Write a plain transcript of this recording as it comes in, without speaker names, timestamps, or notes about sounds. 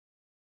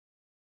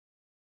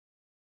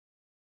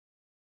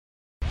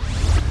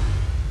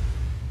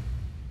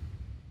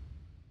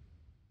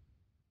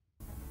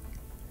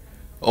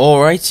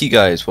Alrighty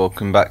guys,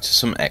 welcome back to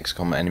some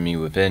XCOM Enemy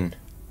Within.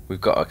 We've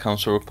got a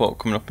council report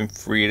coming up in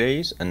 3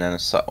 days, and then a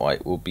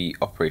satellite will be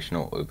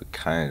operational over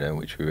Canada,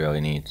 which we really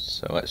need.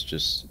 So let's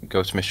just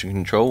go to mission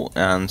control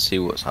and see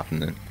what's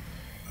happening.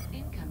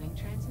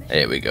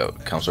 Here we go,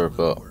 council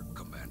report.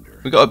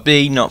 We got a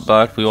B, not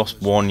bad. We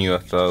lost one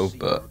UFO,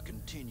 but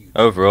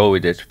overall we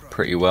did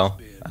pretty well.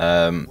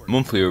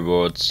 Monthly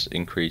rewards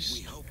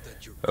increased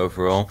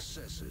overall,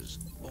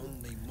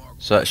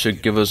 so that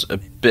should give us a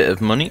bit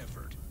of money.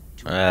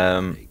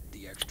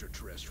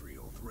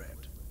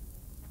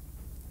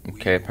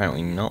 Okay,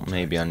 apparently not.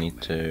 Maybe I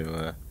need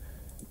to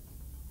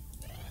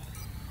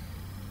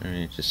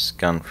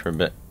scan for a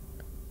bit.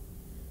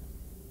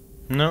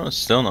 No, it's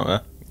still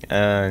not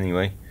there.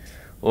 Anyway,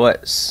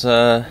 let's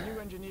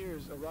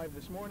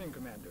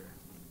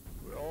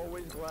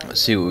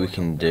see what we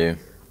can do.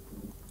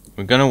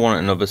 We're gonna want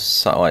another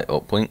satellite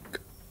uplink,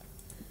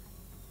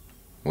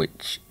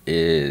 which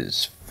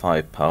is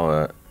 5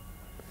 power.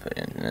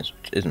 This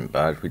isn't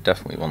bad. We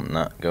definitely want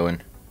that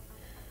going.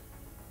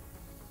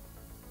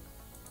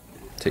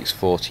 Takes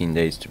 14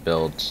 days to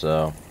build,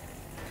 so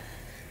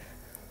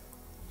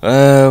what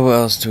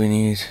else do we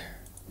need?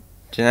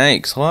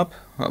 Genetics lab,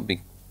 that'll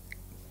be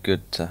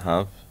good to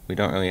have. We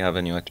don't really have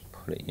anywhere to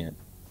put it yet.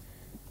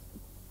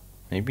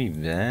 Maybe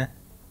there?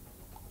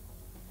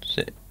 That's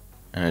it.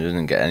 And it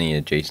doesn't get any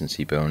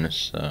adjacency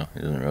bonus, so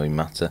it doesn't really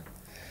matter.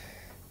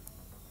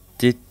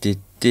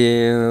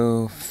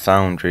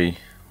 Foundry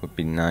would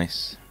be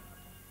nice.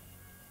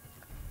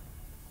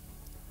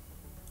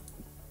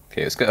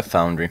 Okay, let's get a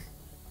foundry.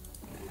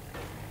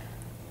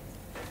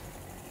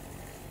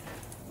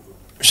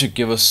 Should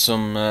give us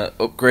some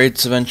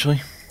upgrades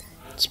eventually.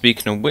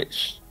 Speaking of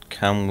which,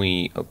 can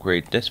we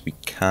upgrade this? We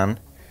can.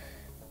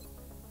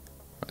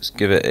 Let's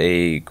give it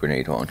a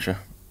grenade launcher.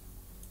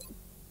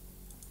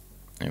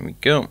 There we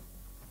go.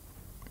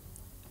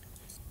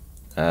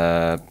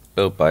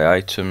 Build by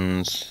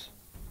items.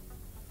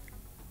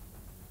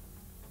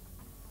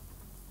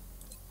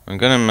 I'm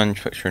gonna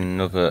manufacture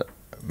another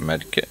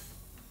medkit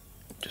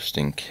just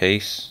in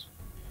case.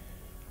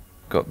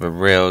 Got the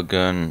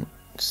railgun,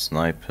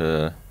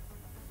 sniper.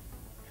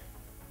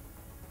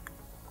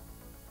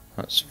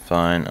 That's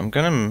fine. I'm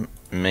gonna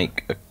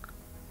make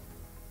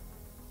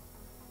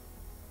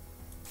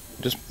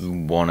just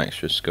one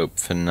extra scope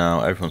for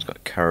now. Everyone's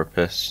got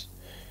carapace.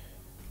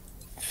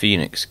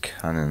 Phoenix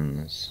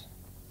cannons.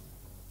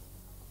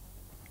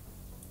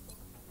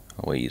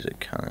 Laser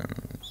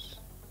cannons.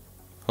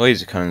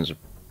 Laser cannons are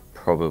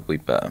probably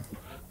better.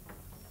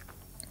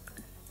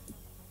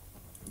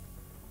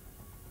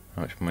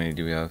 How much money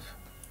do we have?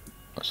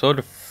 Let's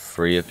order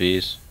 3 of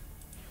these.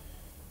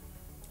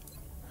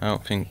 I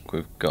don't think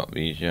we've got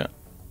these yet.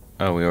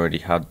 Oh, we already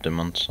had them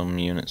on some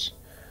units.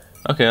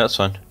 Okay, that's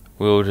fine.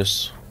 We'll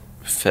just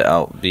fit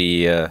out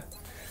the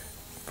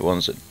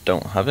ones that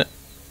don't have it.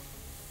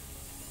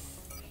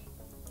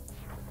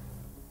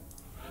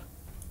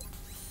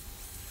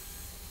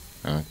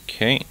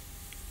 Okay,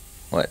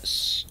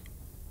 let's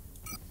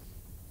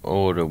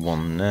order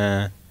one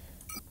there.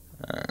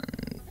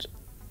 And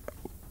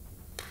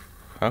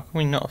how can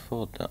we not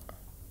afford that?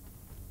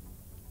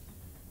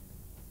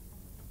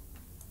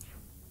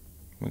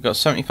 We've got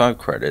 75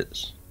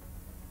 credits.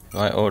 If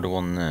I order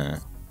one there,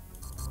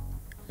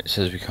 it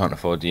says we can't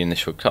afford the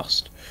initial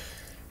cost.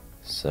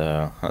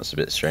 So that's a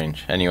bit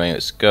strange. Anyway,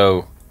 let's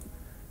go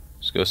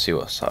see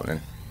what's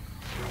happening.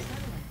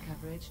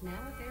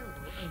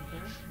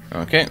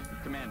 Okay,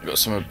 we've got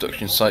some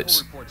abduction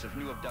sites.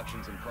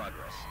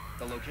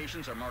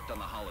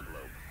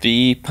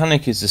 The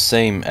panic is the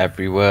same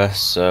everywhere,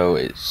 so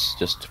it's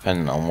just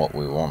dependent on what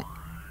we want.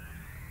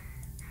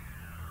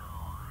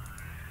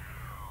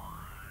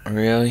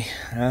 Really?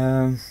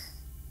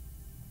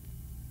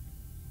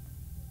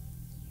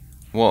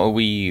 What are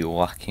we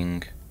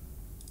lacking?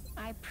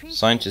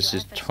 Scientist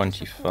is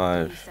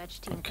 25.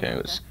 Okay,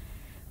 let's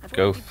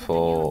go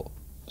for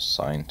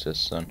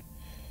scientists then.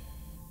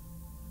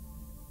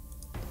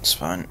 It's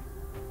fine.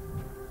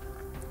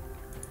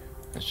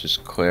 Let's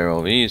just clear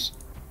all these.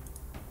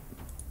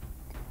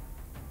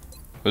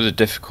 It was a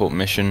difficult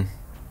mission,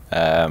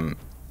 so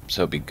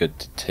it'll be good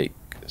to take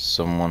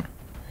someone.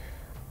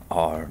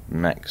 Our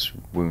mech's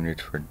wounded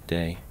for a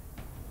day.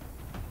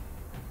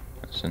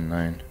 That's a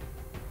 9.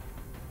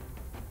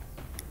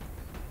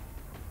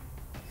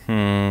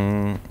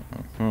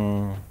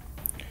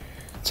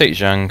 Take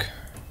Zhang.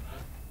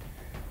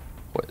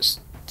 Let's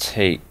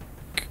take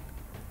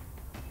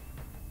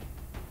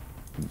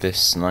this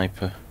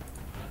sniper.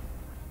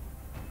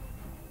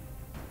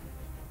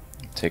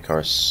 Take our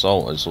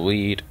assault as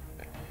lead.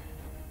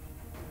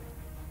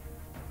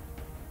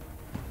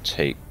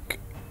 Take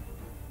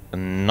a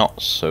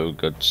not so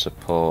good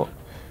support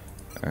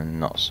and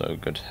not so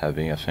good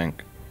heavy, I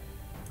think.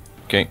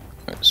 Okay,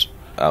 let's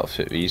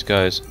outfit these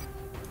guys.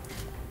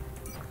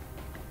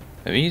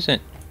 Are these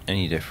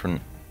any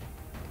different?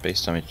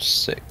 Base damage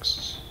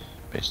 6.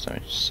 Base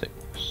damage 6.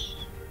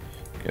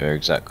 Okay, they're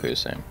exactly the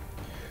same.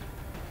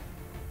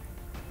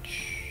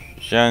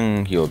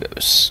 Zhang, you'll get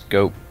the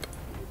scope.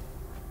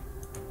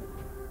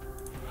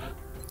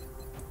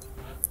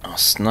 Our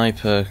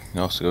sniper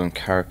can also go in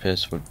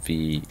carapace, would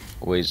be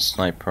always a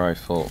sniper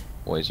rifle,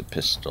 always a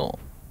pistol,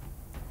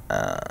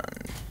 and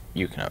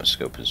you can have a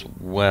scope as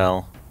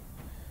well.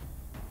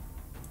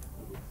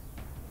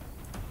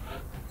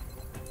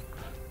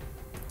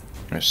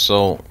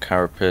 Assault,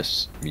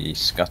 carapace, the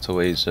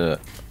scatterlaser,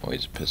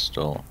 always a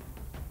pistol,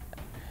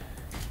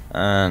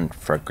 and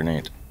frag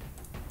grenade.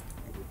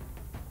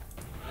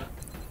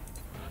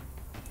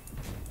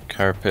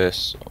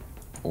 Carapace,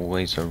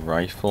 always a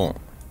rifle,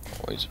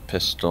 always a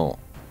pistol,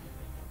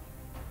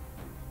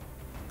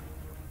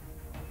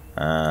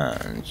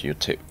 and you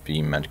take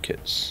the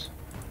medkits.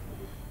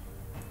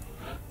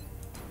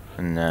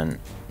 And then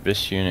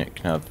this unit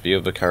can have the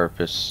other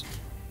carapace,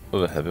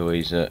 other heavy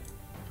laser.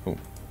 Oh,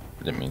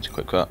 I didn't mean to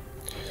click that.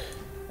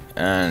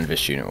 And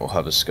this unit will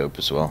have a scope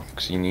as well,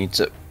 because he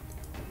needs it.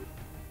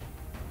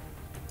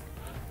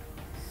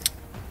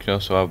 You can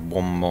also have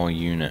one more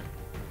unit.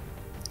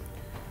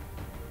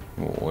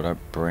 What would I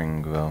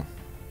bring though?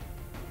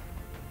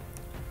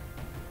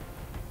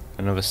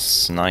 Another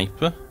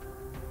sniper?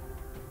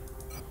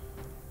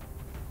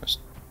 Let's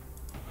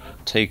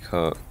take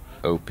our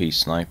OP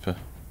sniper.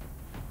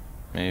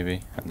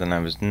 Maybe. And then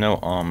there was no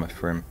armor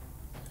for him.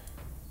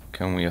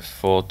 Can we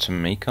afford to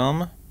make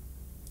armor?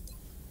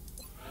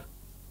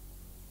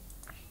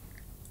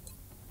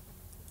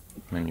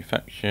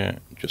 Manufacture,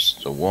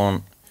 just the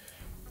one.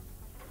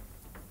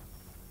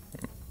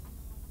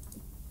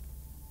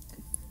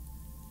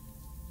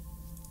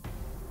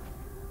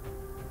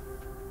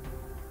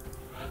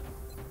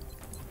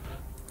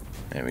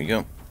 There we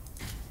go.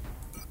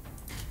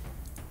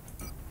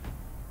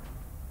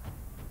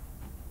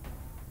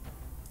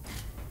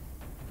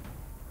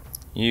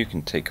 You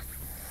can take a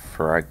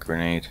frag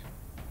grenade.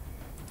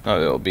 Not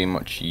that it'll be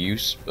much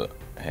use, but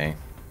hey.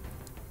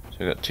 So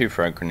we've got 2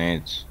 frag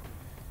grenades,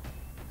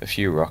 a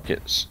few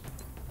rockets.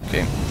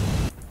 Okay,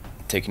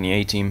 taking the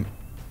A-team.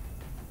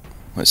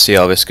 Let's see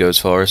how this goes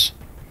for us.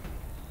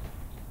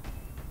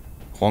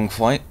 Long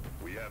flight.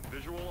 We have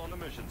visual on the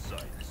mission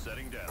site.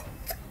 Setting down.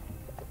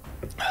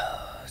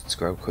 Let's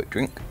grab a quick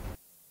drink.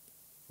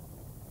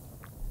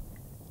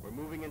 We're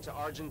moving into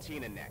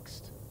Argentina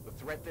next. The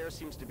threat there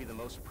seems to be the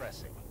most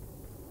pressing.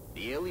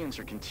 The aliens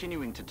are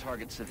continuing to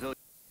target civilians.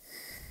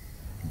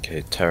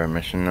 Okay, terror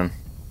mission then.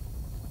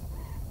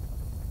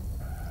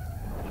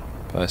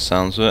 By the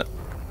sounds of it.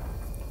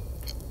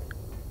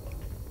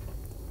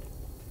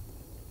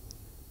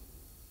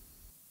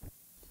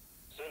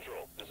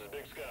 Central, this is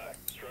Big Sky.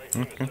 Strike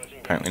team is Okay, touching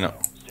apparently down.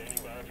 not. Standing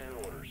by for your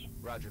orders.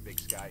 Roger, Big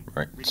Sky.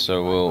 Right, Reading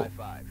so 5 we'll by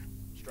 5.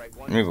 Strike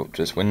 1 move up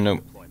to this window.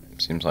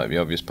 deployment. Seems like the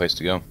obvious place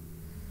to go.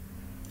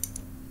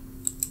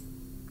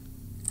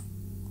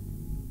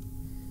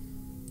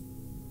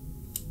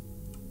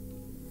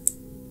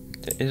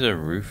 There is a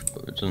roof,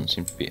 but there doesn't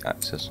seem to be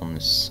access on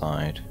this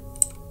side.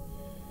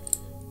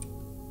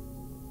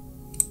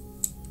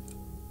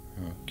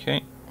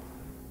 Okay.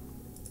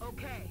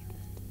 Okay.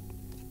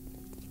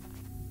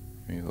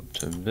 Move up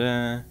to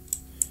there.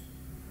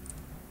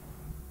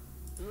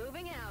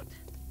 Moving out.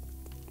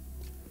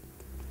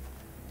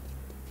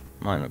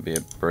 Might not be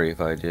a brave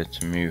idea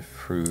to move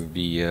through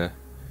the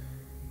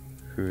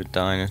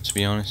diner, to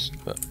be honest,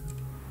 but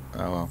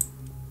oh well.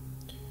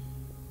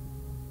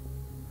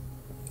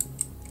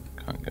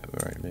 Can't get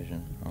the right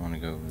vision. I want to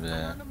go over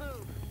there. On the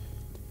move.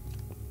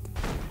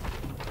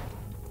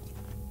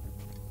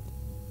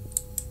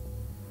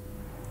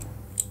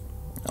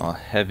 Our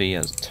heavy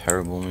has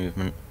terrible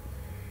movement.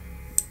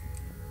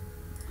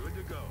 Good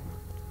to go.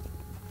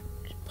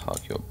 Just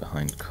park you up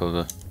behind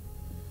cover.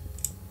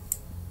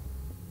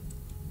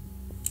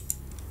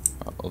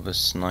 Our other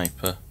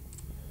sniper.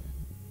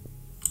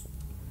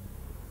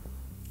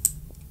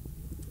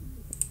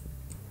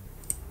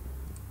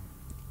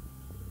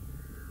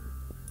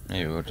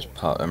 Maybe we'll just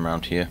park them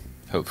around here.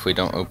 Hopefully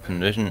don't open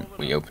vision.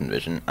 We open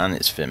vision, and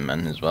it's Fin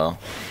Men as well.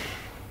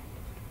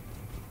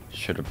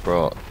 Should have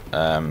brought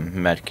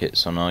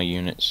medkits on our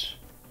units.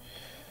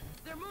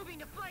 They're moving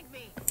to flank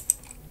me.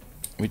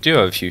 We do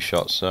have a few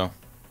shots, so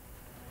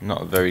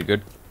not a very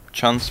good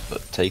chance,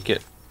 but take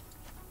it.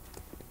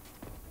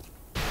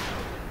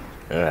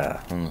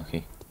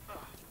 Unlucky.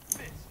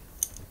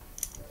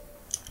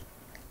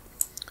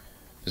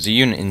 There's a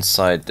unit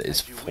inside that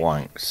is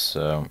flanked,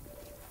 so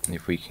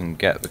if we can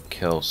get the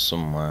kill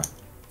somewhere.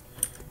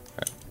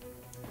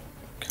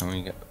 Can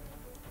we get...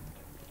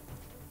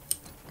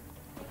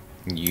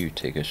 You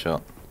take a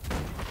shot.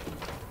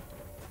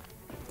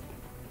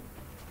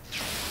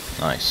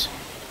 Nice.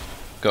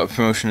 Got a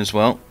promotion as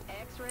well.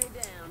 X-ray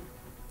down.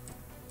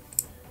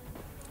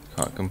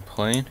 Can't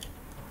complain.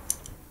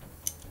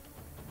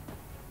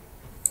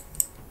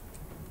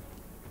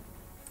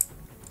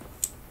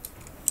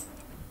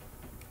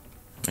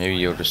 Maybe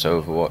you'll just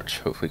overwatch,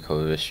 hopefully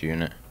cover this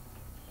unit.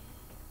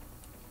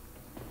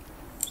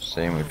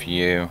 Same with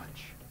you.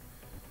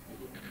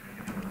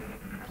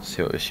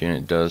 See what this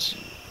unit does.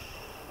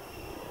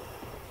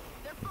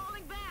 They're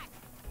falling back.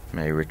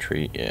 May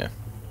retreat, yeah.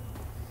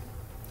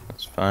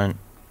 That's fine.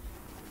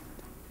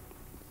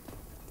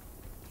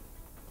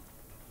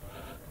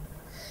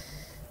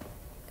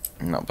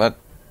 Not bad.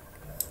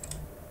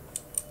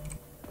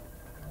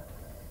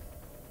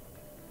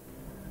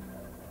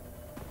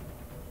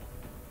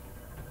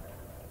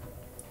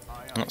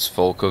 That's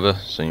full cover,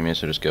 so you may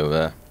as well just go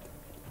there.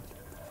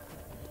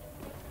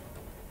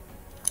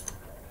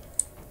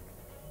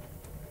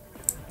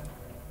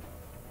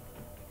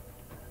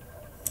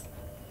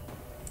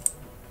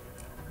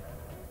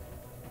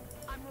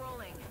 I'm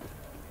rolling.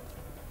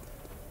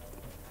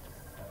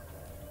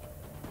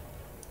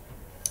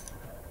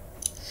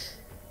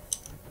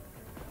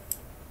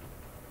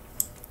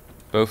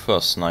 Both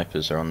our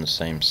snipers are on the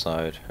same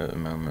side at the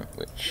moment,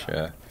 which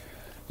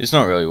is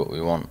not really what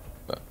we want,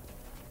 but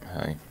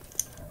hey.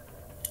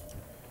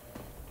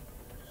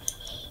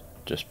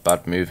 Just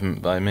bad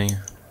movement by me,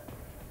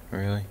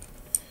 really.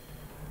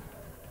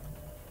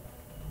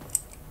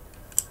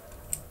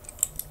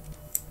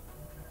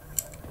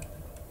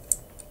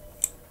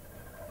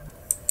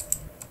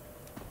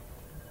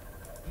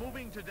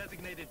 Moving to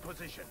designated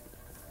position.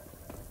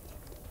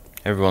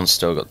 Everyone's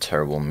still got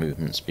terrible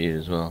movement speed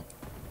as well.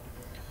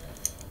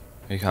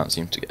 We can't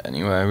seem to get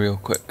anywhere real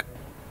quick.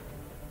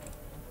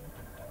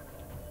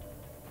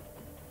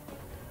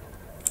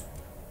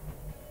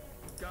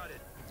 Got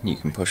it. You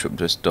can push up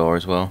this door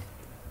as well.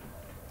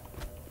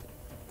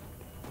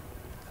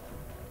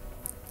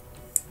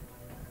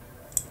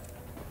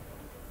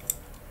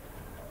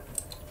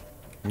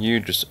 You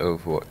just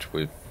overwatch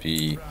with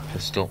the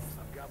pistol.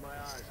 I've got my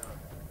eyes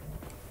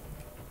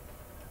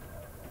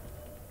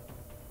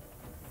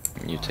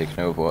on. You take an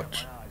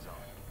overwatch. My eyes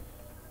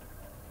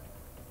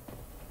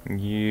on.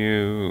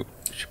 You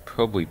should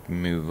probably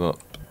move up.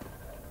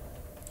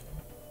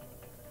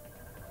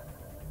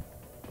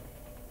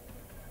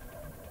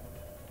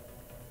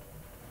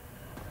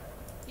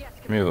 Yes,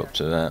 Move Commander. up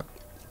to that.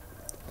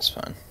 That's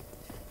fine.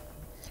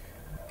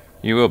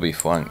 You will be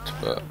flanked,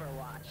 but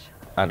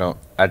Overwatch.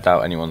 I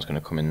doubt anyone's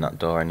gonna come in that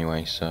door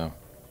anyway, so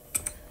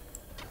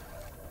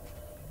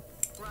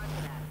Roger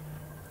that.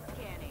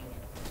 Scanning.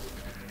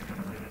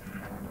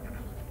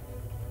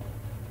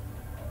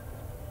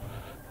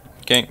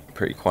 okay,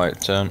 pretty quiet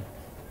turn.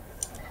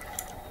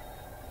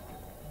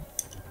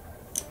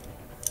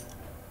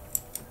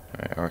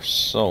 Right, our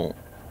assault.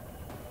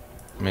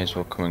 May as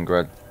well come and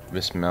grab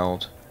this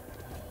meld.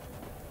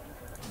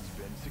 It's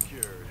been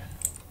secured.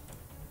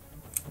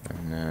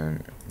 And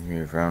then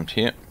move around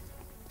here.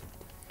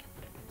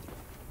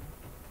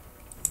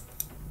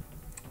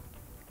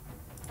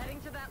 Heading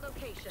to that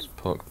location.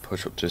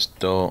 Push up this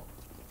door.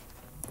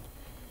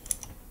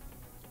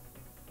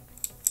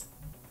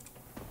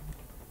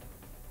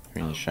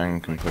 Me and Shang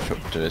can push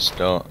up to this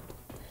door.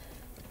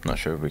 Not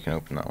sure if we can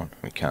open that one.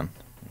 We can.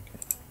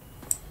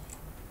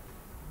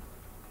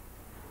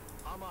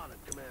 I'm on it,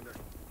 Commander.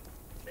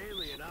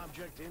 Alien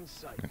object in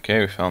sight. Okay,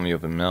 we found the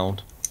other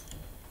meld.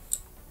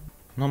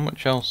 Not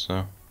much else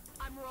though.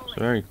 I'm rolling. It's a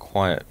very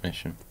quiet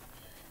mission.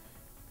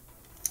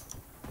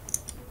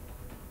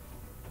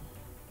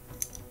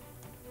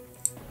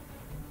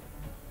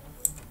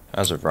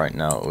 As of right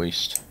now, at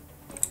least.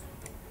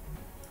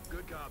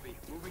 Good copy.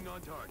 Moving on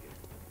target.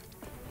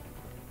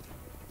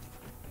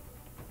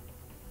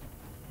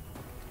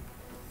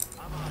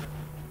 I'm on it.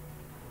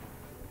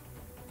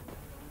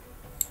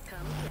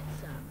 Come get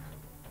some.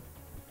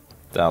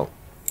 Doubt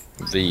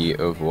the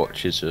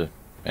Overwatches are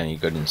any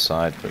good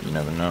inside, but you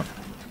never know.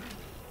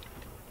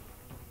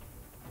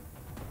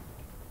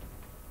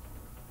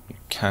 You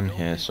can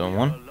hear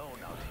someone, Alone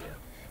out here.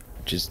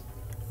 which is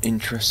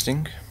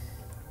interesting.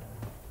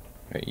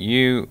 Right,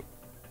 you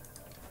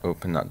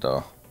open that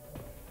door.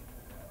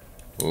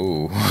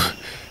 Ooh.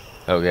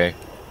 Okay,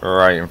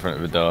 right in front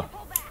of the door.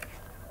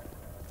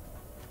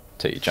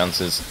 Take your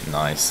chances.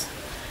 Nice.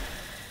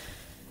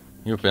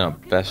 You've been our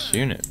best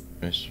unit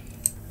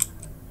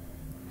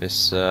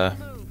this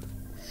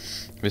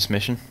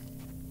mission.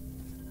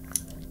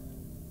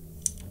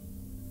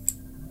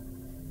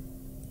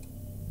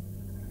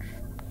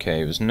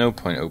 Okay, there's no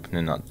point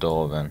opening that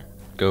door then.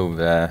 Go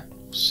there,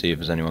 see if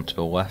there's anyone to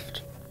the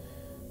left.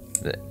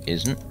 There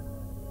isn't.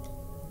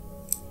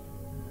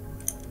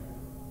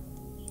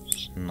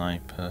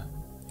 Sniper.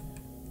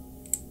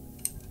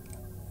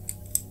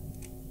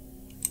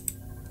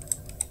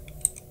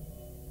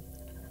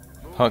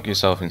 Park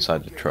yourself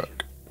inside the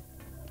truck.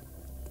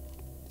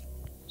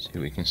 See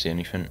if we can see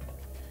anything.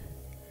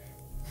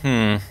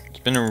 It's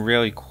been a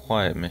really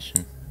quiet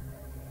mission,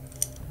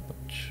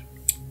 which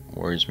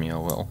worries me a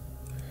little.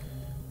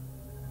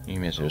 You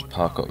may as well just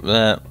park up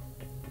there.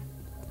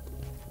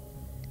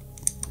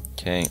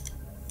 Okay.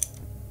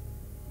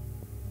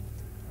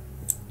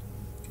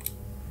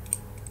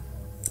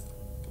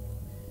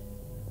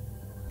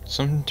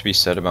 Something to be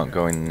said about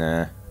going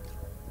there.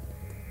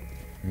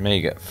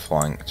 May get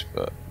flanked,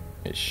 but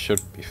it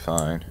should be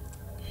fine.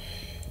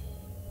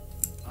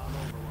 I'm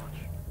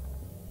Overwatch.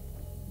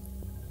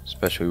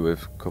 Especially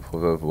with a couple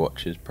of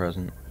Overwatches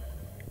present.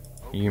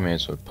 You may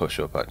as well push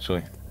up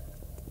actually.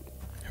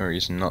 No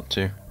reason not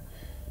to.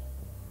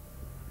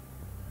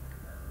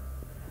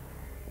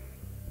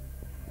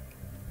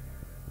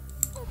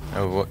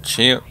 Overwatch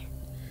here.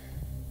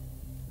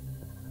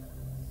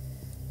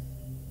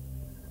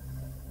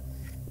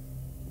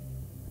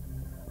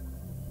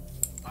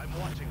 I'm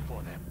watching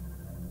for them.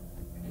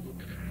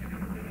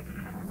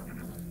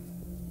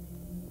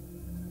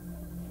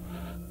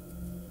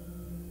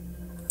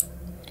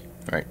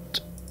 Right.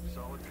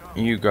 Solid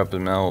copy. You grab the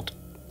meld.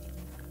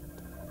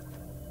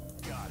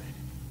 Got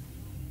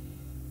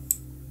it.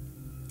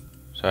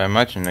 So I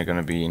imagine they're going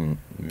to be in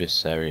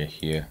this area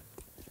here.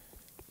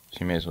 So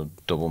you may as well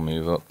double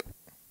move up.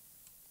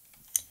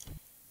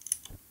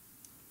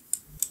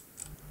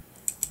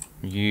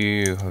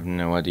 You have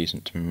nowhere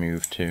decent to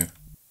move to.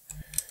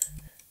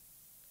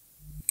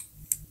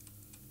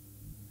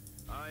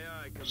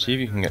 See if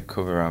you can get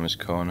cover around this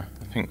corner.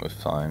 I think we're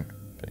fine,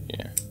 but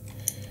yeah.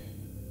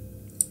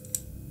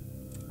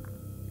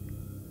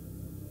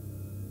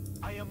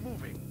 I am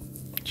moving.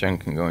 Jen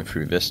can go in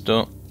through this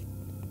door.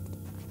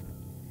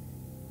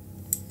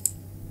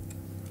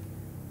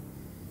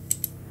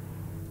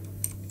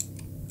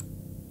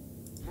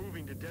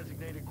 Moving to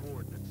designated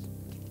coordinates.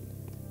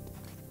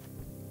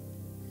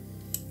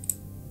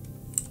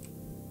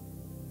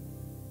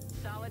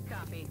 Solid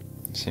copy.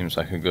 Seems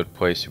like a good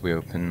place if we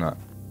open that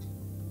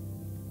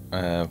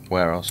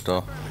warehouse door.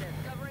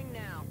 Affirmative. Covering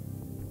now.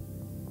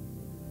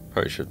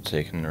 Probably should have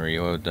taken the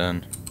reload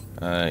then.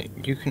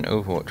 You can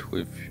overwatch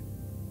with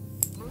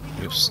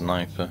Moving your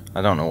sniper.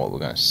 I don't know what we're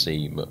going to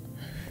see, but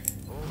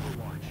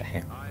Overwatch.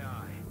 Yeah. Aye,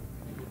 aye.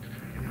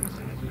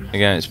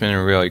 again, it's been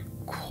a really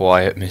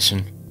quiet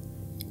mission.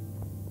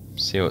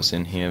 See what's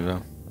in here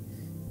though.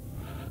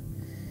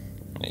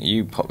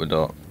 You pop the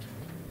door.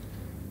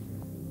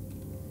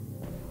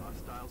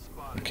 Hostile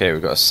spotted. Okay,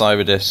 we've got a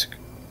cyber disc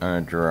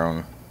and a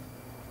drone.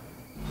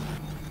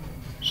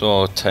 So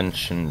our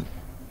attention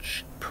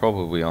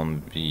probably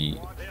on the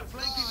They are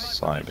flanking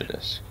my cyber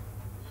disc.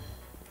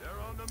 They're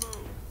on the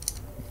move.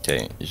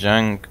 Okay,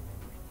 Zhang,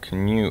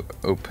 can you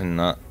open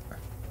that?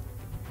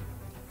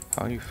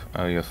 How are you?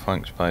 Oh, you're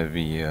flanked by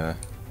the.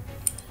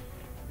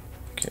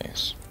 Okay,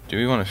 so do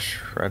we want a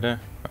shredder?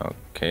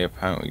 Okay,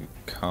 apparently we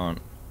can't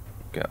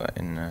get that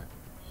in there.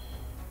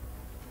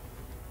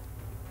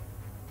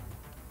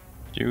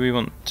 Do we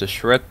want to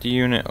shred the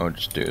unit or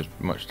just do as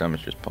much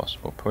damage as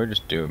possible? Probably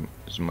just do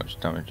as much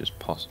damage as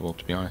possible,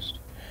 to be honest.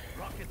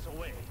 Rockets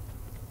away.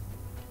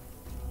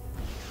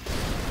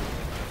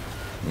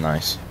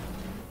 Nice.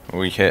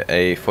 We hit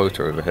a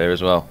photo over here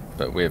as well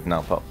that we have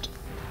now popped.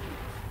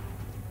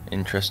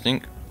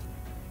 Interesting.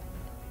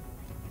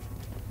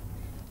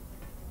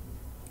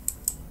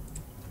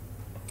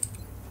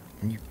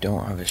 You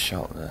don't have a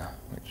shot there,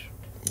 which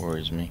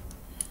worries me.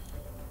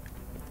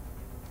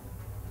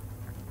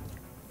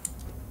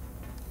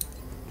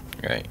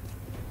 Right.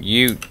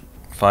 You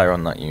fire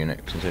on that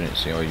unit, considering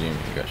it's the only unit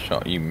you got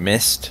shot. You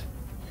missed.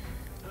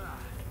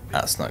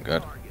 That's not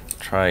good.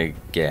 Try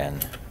again.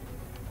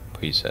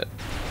 Please hit.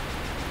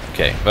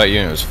 Okay, that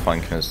unit was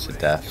flanking us to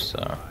death,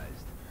 so.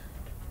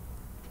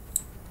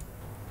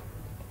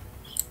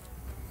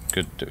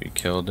 Good that we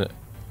killed it.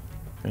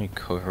 Any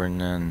cover in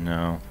there?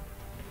 No.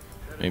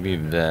 Maybe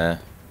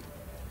there.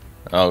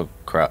 Oh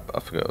crap, I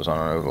forgot it was on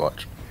an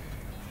Overwatch.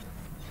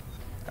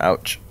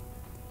 Ouch.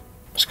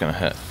 It's gonna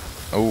hit.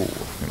 Oh,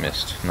 we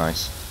missed.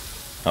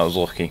 Nice. That was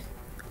lucky.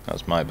 That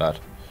was my bad.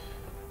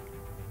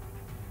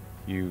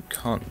 You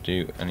can't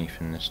do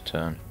anything this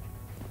turn.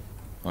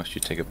 Unless you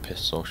take a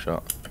pistol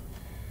shot.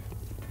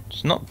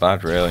 It's not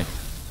bad really.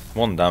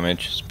 1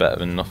 damage is better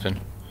than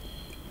nothing.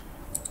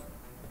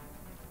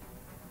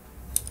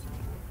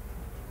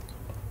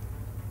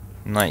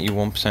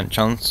 %91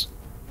 chance.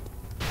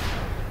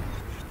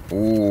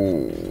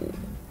 Ooh.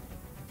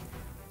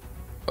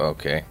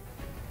 Okay.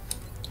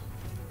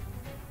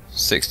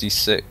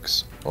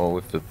 66, or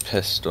with the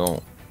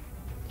pistol,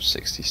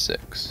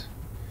 66.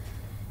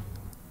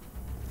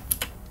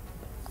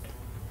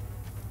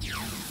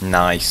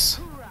 Nice.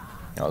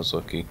 That was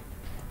lucky.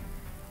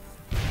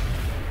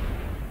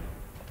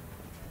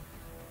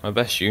 My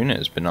best unit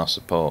has been our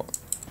support.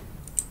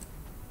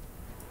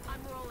 I'm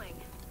rolling.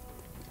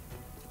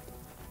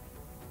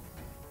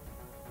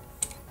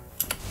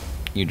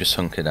 You just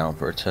hunker down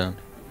for a turn.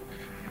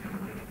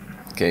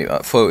 Okay,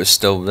 that float is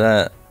still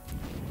there.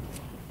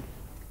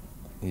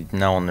 He's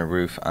now on the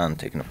roof and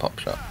taking a pop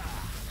shot.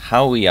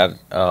 How he had...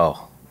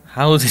 Oh.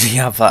 How did he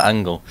have that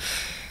angle?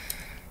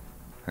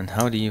 And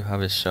how do you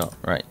have his shot?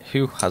 Right,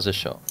 who has a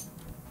shot?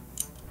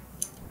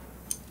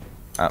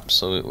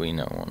 Absolutely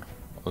no one.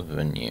 Other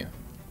than you.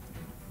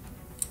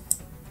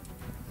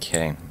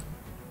 Okay.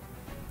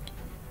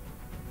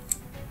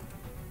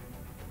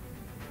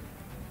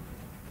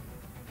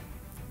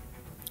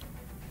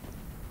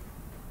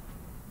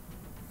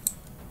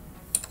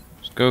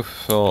 Let's go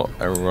for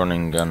a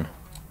running gun.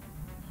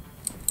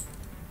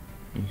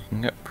 You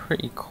can get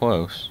pretty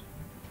close.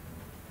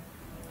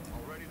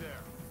 Already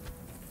there.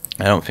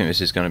 I don't think this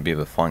is going to be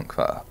the flank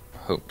that I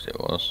hoped it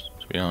was,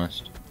 to be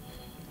honest.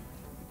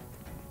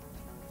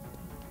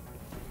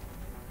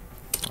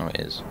 Oh, it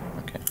is.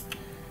 Okay.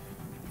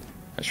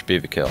 That should be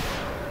the kill.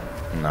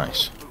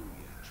 Nice.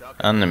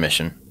 And the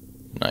mission.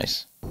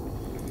 Nice.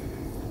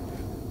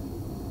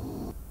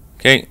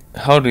 Okay,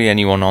 hardly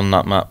anyone on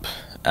that map,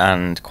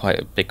 and quite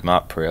a big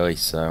map really,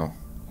 so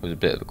was a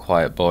bit of a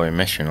quiet, boring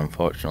mission,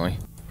 unfortunately.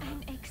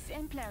 An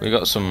exemplary We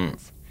got some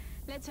performance.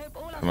 Let's hope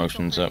all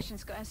promotions our up.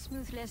 operations go as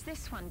smoothly as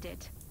this one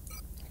did.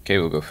 Okay,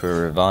 we'll go for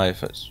a revive.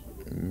 That's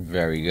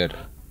very good.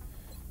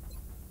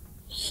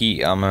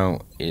 Heat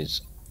ammo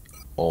is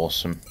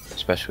awesome,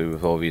 especially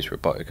with all these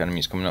robotic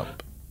enemies coming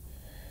up.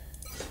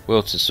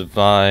 Will to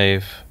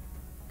survive.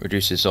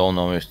 Reduces all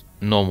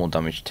normal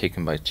damage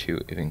taken by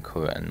 2 if in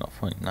cover and not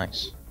flank.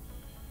 Nice.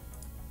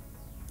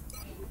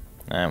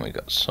 And we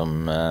got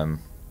some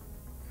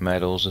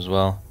medals as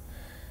well.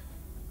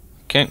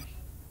 Okay.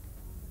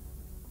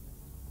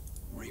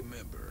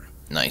 Remember,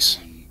 Nice.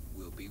 we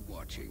will be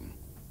watching.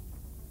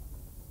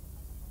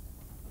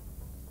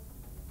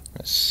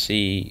 Let's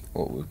see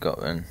what we've got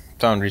then.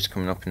 Foundry's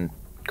coming up in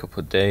a couple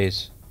of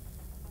days.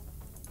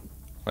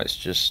 Let's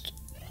just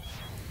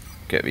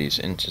get these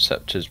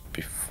interceptors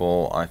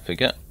before I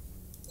forget.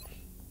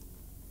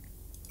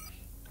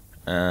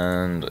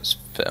 And let's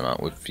fit them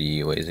out with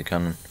the laser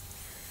cannon.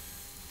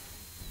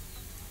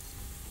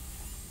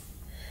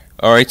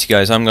 Alrighty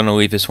guys, I'm going to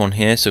leave this one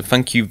here, so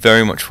thank you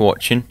very much for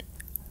watching,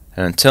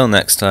 and until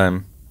next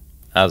time,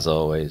 as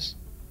always,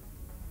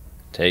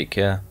 take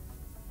care.